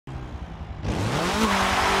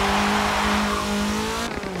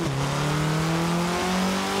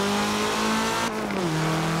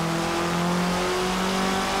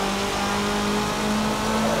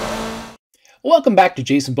Welcome back to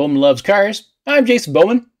Jason Bowman Loves Cars. I'm Jason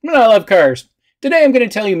Bowman, and I love cars. Today I'm going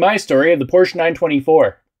to tell you my story of the Porsche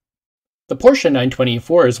 924. The Porsche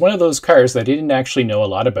 924 is one of those cars that I didn't actually know a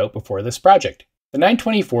lot about before this project. The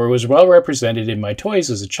 924 was well represented in my toys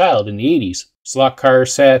as a child in the 80s. Slot car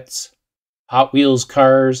sets, Hot Wheels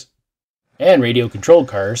cars, and radio-controlled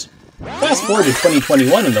cars. Fast forward to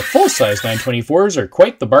 2021 and the full-size 924s are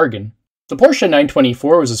quite the bargain. The Porsche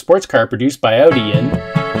 924 was a sports car produced by Audi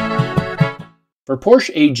for Porsche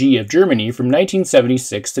AG of Germany from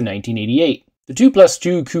 1976 to 1988. The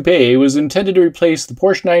 2+2 Coupe was intended to replace the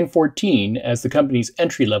Porsche 914 as the company's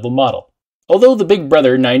entry-level model. Although the big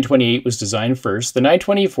brother 928 was designed first, the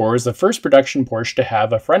 924 was the first production Porsche to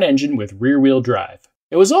have a front engine with rear-wheel drive.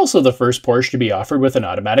 It was also the first Porsche to be offered with an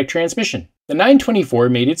automatic transmission. The 924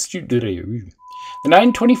 made its debut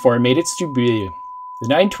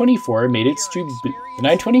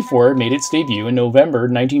in November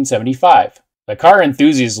 1975. The car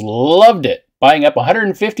enthusiasts loved it, buying up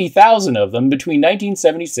 150,000 of them between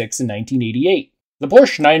 1976 and 1988. The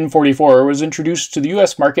Porsche 944 was introduced to the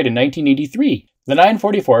US market in 1983. The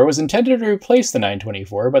 944 was intended to replace the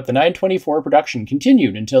 924, but the 924 production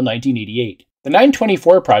continued until 1988. The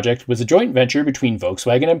 924 project was a joint venture between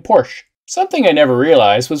Volkswagen and Porsche. Something I never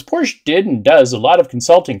realized was Porsche did and does a lot of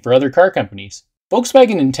consulting for other car companies.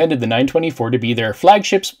 Volkswagen intended the 924 to be their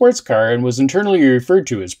flagship sports car and was internally referred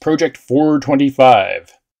to as Project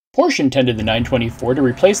 425. Porsche intended the 924 to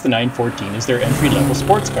replace the 914 as their entry-level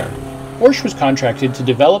sports car. Porsche was contracted to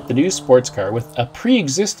develop the new sports car with a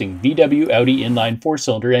pre-existing VW Audi inline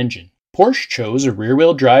 4-cylinder engine. Porsche chose a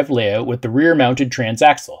rear-wheel drive layout with the rear-mounted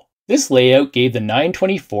transaxle. This layout gave the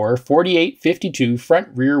 924 48-52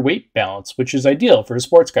 front-rear weight balance, which is ideal for a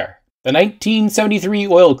sports car. The 1973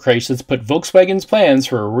 oil crisis put Volkswagen's plans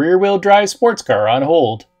for a rear-wheel drive sports car on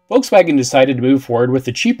hold. Volkswagen decided to move forward with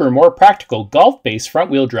the cheaper, more practical Golf-based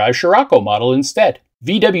front-wheel drive Scirocco model instead.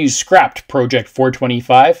 VW scrapped Project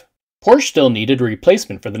 425. Porsche still needed a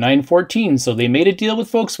replacement for the 914, so they made a deal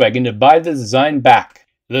with Volkswagen to buy the design back.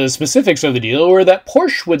 The specifics of the deal were that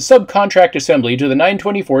Porsche would subcontract assembly to the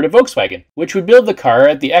 924 to Volkswagen, which would build the car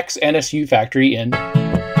at the ex-NSU factory in...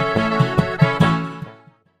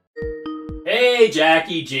 Hey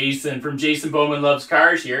Jackie, Jason from Jason Bowman Loves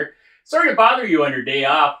Cars here. Sorry to bother you on your day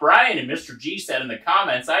off. Brian and Mr. G said in the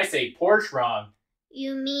comments I say Porsche wrong.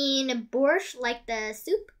 You mean borscht like the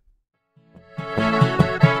soup?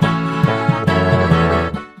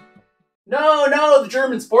 No, the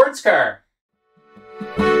German sports car.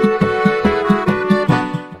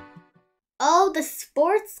 Oh, the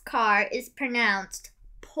sports car is pronounced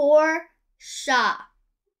Porsche.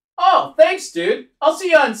 Oh, thanks dude. I'll see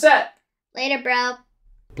you on set. Later, bro.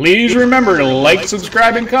 Please remember to like,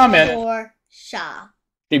 subscribe, and comment. Porsche.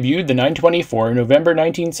 Debuted the 924 in November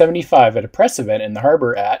 1975 at a press event in the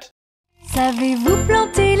harbor at Savez-vous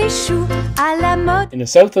planter les choux à la mode? in the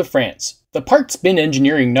south of France. The Parts Bin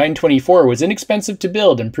Engineering 924 was inexpensive to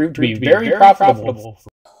build and proved to be very profitable.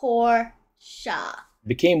 Porsche.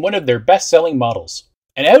 Became one of their best-selling models.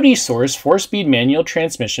 An Audi-sourced 4-speed manual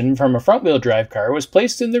transmission from a front-wheel drive car was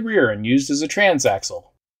placed in the rear and used as a transaxle.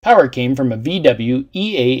 Power came from a VW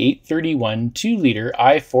EA831 2-liter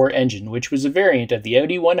i4 engine, which was a variant of the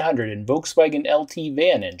Audi 100 and Volkswagen LT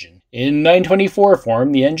van engine. In 924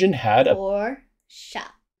 form, the engine had a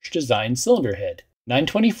Porsche-designed cylinder head.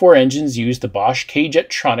 924 engines used the Bosch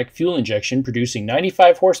K-Jetronic fuel injection, producing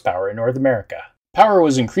 95 horsepower in North America. Power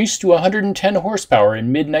was increased to 110 horsepower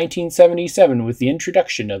in mid-1977 with the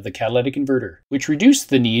introduction of the catalytic converter, which reduced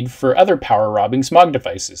the need for other power-robbing smog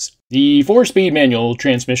devices. The 4-speed manual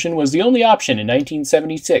transmission was the only option in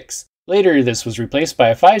 1976. Later, this was replaced by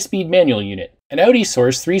a 5-speed manual unit. An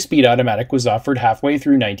Audi-sourced 3-speed automatic was offered halfway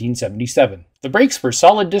through 1977. The brakes were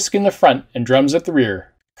solid disc in the front and drums at the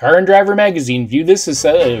rear. Car and Driver magazine viewed this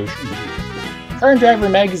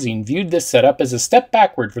setup as a step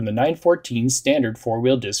backward from the 914's standard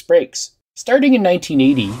 4-wheel disc brakes. Starting in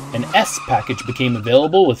 1980, an S package became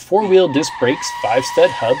available with 4-wheel disc brakes, 5-stud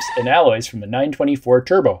hubs, and alloys from the 924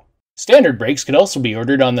 Turbo. Standard brakes could also be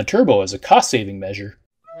ordered on the Turbo as a cost-saving measure.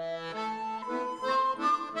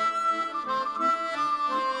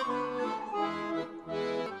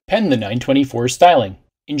 Pen the 924 styling.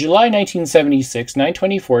 In July 1976,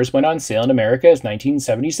 924s went on sale in America as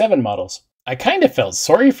 1977 models. I kinda felt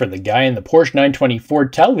sorry for the guy in the Porsche 924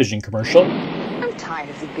 television commercial. I'm tired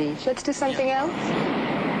of the beach. Let's do something else.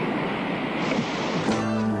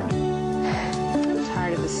 I'm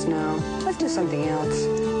tired of the snow. Let's do something else.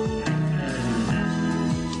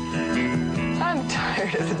 I'm tired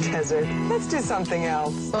tired of the desert. Let's do something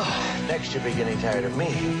else. Next, you'll be getting tired of me.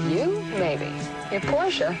 You? Maybe. Your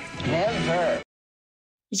Porsche? Never.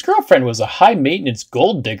 His girlfriend was a high-maintenance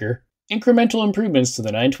gold digger. Incremental improvements to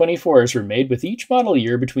the 924s were made with each model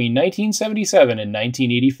year between 1977 and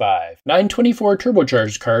 1985. 924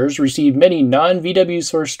 turbocharged cars received many non-VW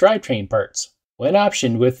source drivetrain parts. When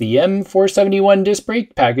optioned with the M471 disc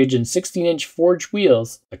brake package and 16-inch forged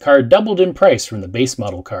wheels, the car doubled in price from the base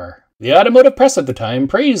model car. The automotive press at the time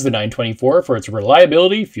praised the 924 for its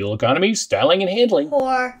reliability, fuel economy, styling, and handling.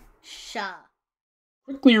 Porsche.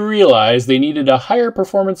 Quickly realized they needed a higher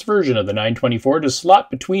performance version of the 924 to slot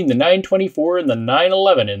between the 924 and the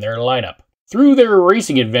 911 in their lineup. Through their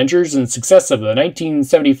racing adventures and success of the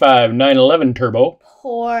 1975 911 Turbo,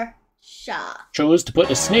 Porsche chose to put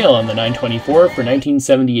a snail on the 924 for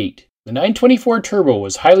 1978. The 924 Turbo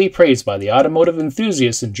was highly praised by the automotive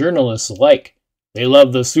enthusiasts and journalists alike. They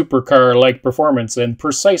loved the supercar-like performance and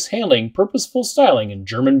precise handling, purposeful styling, and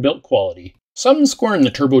German-built quality. Some scorned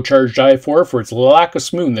the turbocharged i4 for its lack of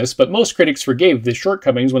smoothness, but most critics forgave the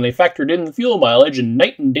shortcomings when they factored in the fuel mileage and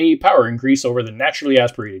night-and-day power increase over the naturally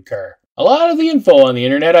aspirated car. A lot of the info on the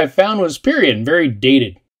internet I've found was period and very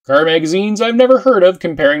dated. Car magazines I've never heard of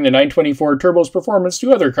comparing the 924 Turbo's performance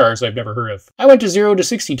to other cars I've never heard of. I went to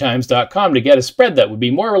 0to60times.com to get a spread that would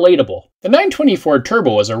be more relatable. The 924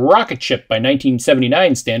 Turbo was a rocket ship by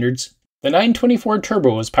 1979 standards. The 924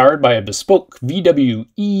 Turbo was powered by a bespoke VW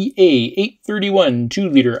EA831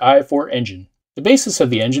 2-liter i4 engine. The basis of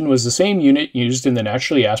the engine was the same unit used in the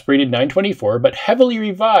naturally aspirated 924, but heavily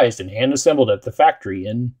revised and hand-assembled at the factory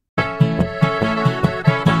in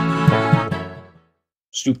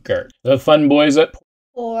Stuttgart. The fun boys at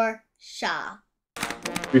Porsche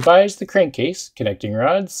revised the crankcase, connecting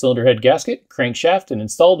rods, cylinder head gasket, crankshaft, and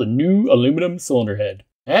installed a new aluminum cylinder head.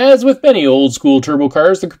 As with many old-school turbo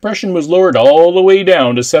cars, the compression was lowered all the way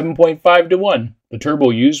down to 7.5 to 1. The turbo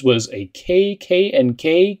used was a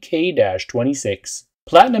KK&K K-26.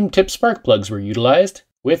 Platinum-tipped spark plugs were utilized.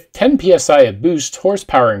 With 10 psi of boost,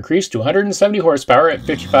 horsepower increased to 170 horsepower at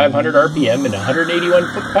 5,500 RPM and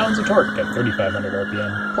 181 foot-pounds of torque at 3,500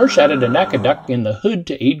 RPM. Porsche added a NACA duct in the hood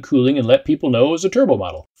to aid cooling and let people know it was a turbo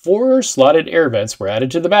model. 4 slotted air vents were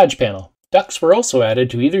added to the badge panel. Ducts were also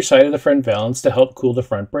added to either side of the front valance to help cool the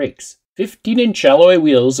front brakes. 15-inch alloy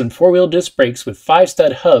wheels and 4-wheel disc brakes with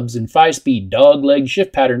 5-stud hubs and 5-speed dog-leg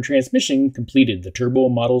shift pattern transmission completed the turbo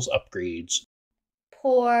model's upgrades.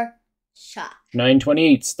 Porsche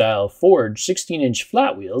 928 style forged 16-inch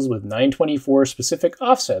flat wheels with 924 specific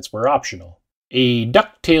offsets were optional. A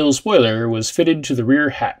ducktail spoiler was fitted to the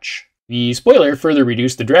rear hatch. The spoiler further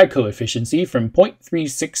reduced the drag coefficiency from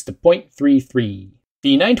 0.36 to 0.33.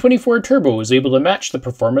 The 924 Turbo was able to match the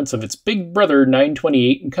performance of its big brother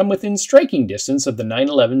 928 and come within striking distance of the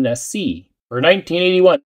 911 SC. For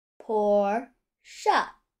 1981, Porsche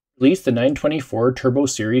released the 924 Turbo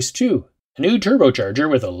Series 2, a new turbocharger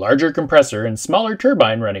with a larger compressor and smaller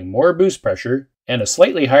turbine running more boost pressure and a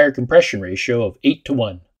slightly higher compression ratio of 8 to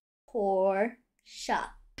 1. Porsche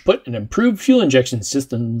Put an improved fuel injection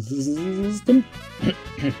system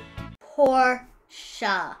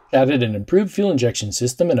Porsche added an improved fuel injection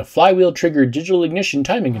system and a flywheel-triggered digital ignition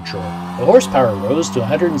timing control. The horsepower rose to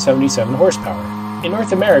 177 horsepower. In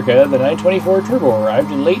North America, the 924 Turbo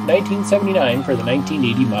arrived in late 1979 for the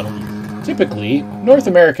 1980 model year. Typically, North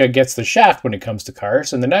America gets the shaft when it comes to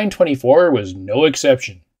cars, and the 924 was no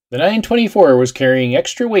exception. The 924 was carrying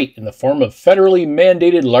extra weight in the form of federally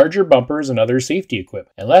mandated larger bumpers and other safety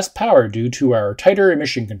equipment, and less power due to our tighter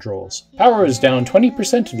emission controls. Power was down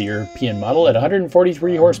 20% to the European model at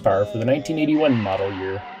 143 horsepower for the 1981 model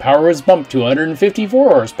year. Power was bumped to 154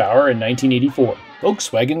 horsepower in 1984.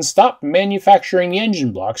 Volkswagen stopped manufacturing the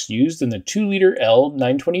engine blocks used in the 2-liter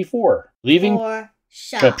L924, leaving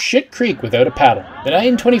up shit creek without a paddle. The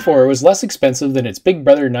 924 was less expensive than its big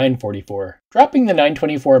brother 944. Dropping the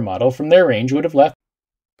 924 model from their range would have left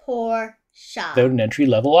Porsche without an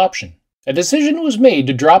entry-level option. A decision was made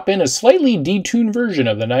to drop in a slightly detuned version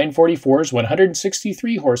of the 944's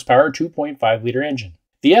 163 horsepower 2.5-liter engine.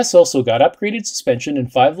 The S also got upgraded suspension and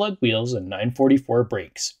 5-lug wheels and 944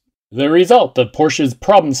 brakes. The result of Porsche's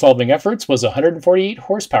problem-solving efforts was a 148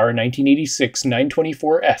 horsepower 1986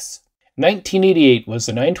 924S. 1988 was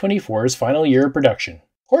the 924's final year of production.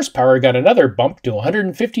 Horsepower got another bump to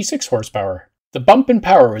 156 horsepower. The bump in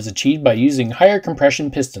power was achieved by using higher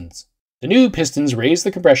compression pistons. The new pistons raised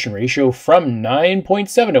the compression ratio from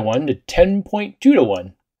 9.7 to 1 to 10.2 to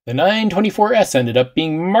 1. The 924S ended up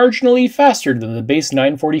being marginally faster than the base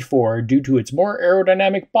 944 due to its more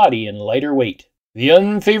aerodynamic body and lighter weight. The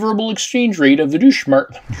unfavorable exchange rate of the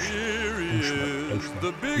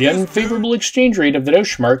The unfavorable exchange rate of the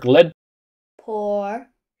Deutschmark led Porsche.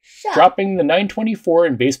 dropping the 924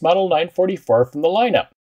 and base model 944 from the lineup.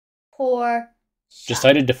 Porsche.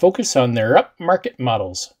 Decided to focus on their upmarket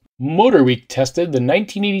models. Motor Week tested the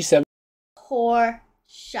 1987 Porsche.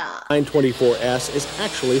 924S is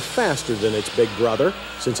actually faster than its big brother,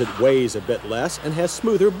 since it weighs a bit less and has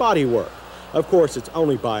smoother bodywork. Of course, it's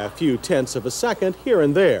only by a few tenths of a second here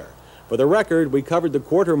and there. For the record, we covered the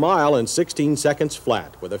quarter mile in 16 seconds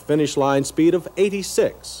flat, with a finish line speed of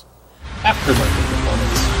 86. aftermarket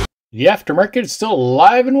performance. The aftermarket is still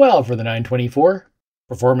alive and well for the 924.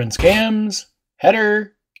 Performance cams,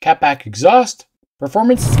 header, catback exhaust,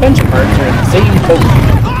 performance suspension parts are in the same boat.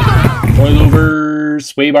 Coilovers,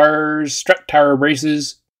 sway bars, strut tower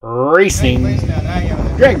braces, racing,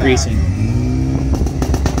 drag racing.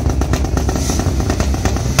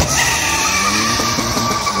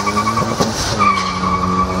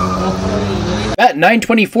 That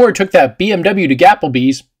 924 took that BMW to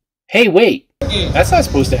Gapplebee's. Hey, wait, that's not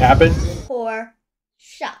supposed to happen. Porsche.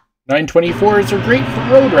 924s are great for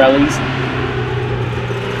road rallies.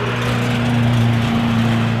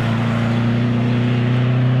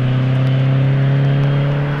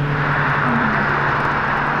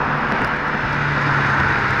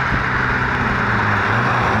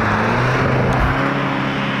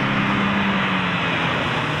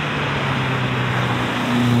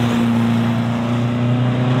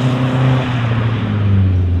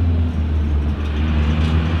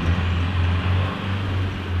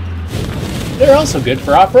 They're also good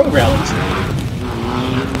for off-road rallies.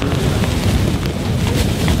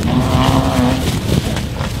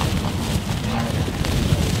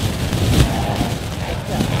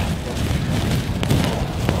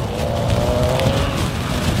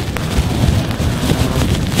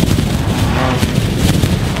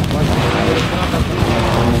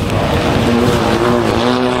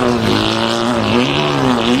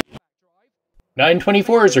 Nine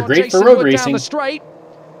 924s are great for road racing.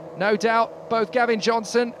 No doubt, both Gavin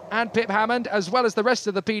Johnson and Pip Hammond, as well as the rest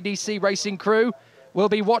of the PDC racing crew, will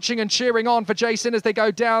be watching and cheering on for Jason as they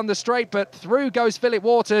go down the straight, but through goes Philip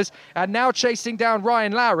Waters, and now chasing down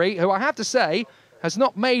Ryan Lowry, who I have to say has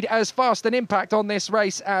not made as fast an impact on this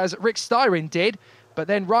race as Rick Styron did. But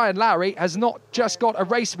then Ryan Lowry has not just got a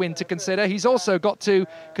race win to consider, he's also got to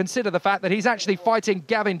consider the fact that he's actually fighting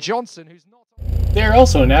Gavin Johnson, who's not... They are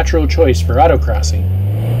also a natural choice for autocrossing.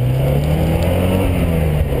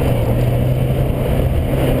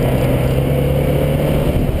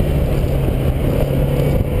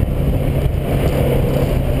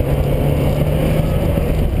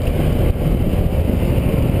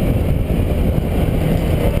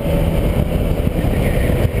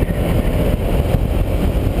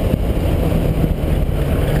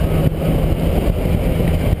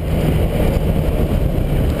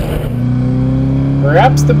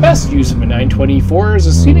 Perhaps the best use of a 924 is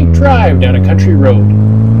a scenic drive down a country road.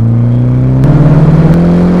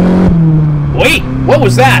 Wait, what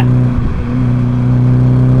was that?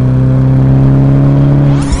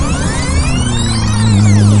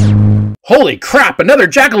 Holy crap, another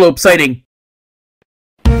jackalope sighting!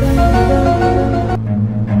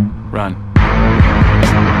 Run.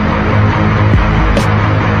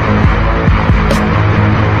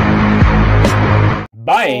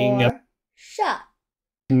 Buying a Porsche.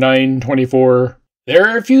 924. There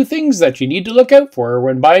are a few things that you need to look out for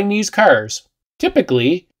when buying these cars.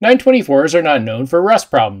 Typically, 924s are not known for rust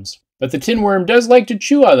problems, but the tin worm does like to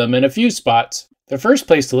chew on them in a few spots. The first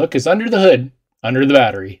place to look is under the hood, under the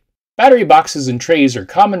battery. Battery boxes and trays are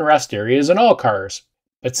common rust areas in all cars,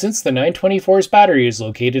 but since the 924's battery is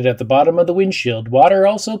located at the bottom of the windshield, water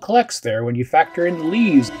also collects there when you factor in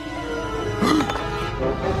leaves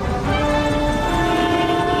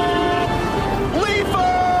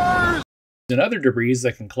and other debris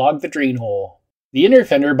that can clog the drain hole. The inner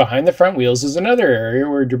fender behind the front wheels is another area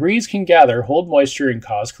where debris can gather, hold moisture, and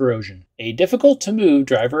cause corrosion. A difficult to move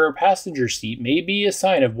driver or passenger seat may be a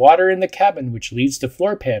sign of water in the cabin, which leads to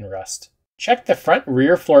floor pan rust. Check the front and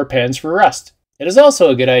rear floor pans for rust. It is also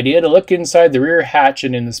a good idea to look inside the rear hatch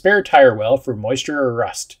and in the spare tire well for moisture or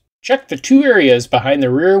rust. Check the two areas behind the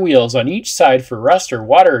rear wheels on each side for rust or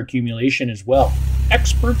water accumulation as well.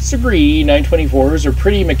 Experts agree 924s are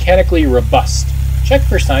pretty mechanically robust. Check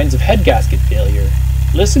for signs of head gasket failure.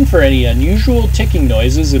 Listen for any unusual ticking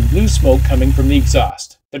noises and blue smoke coming from the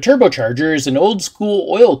exhaust. The turbocharger is an old-school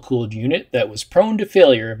oil-cooled unit that was prone to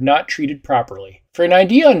failure if not treated properly. For an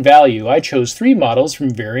idea on value, I chose 3 models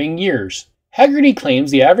from varying years. Haggerty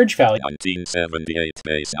claims the average value 1978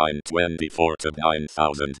 baseline $24,000 to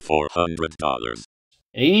 $9,400.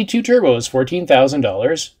 An 82 Turbo is $14,000,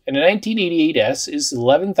 and a 1988 S is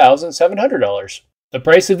 $11,700. The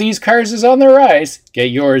price of these cars is on the rise.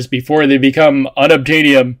 Get yours before they become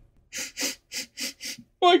unobtainium.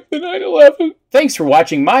 Like the 911. Thanks for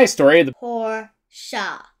watching my story of the Porsche.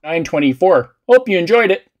 924. Hope you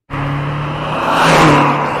enjoyed it.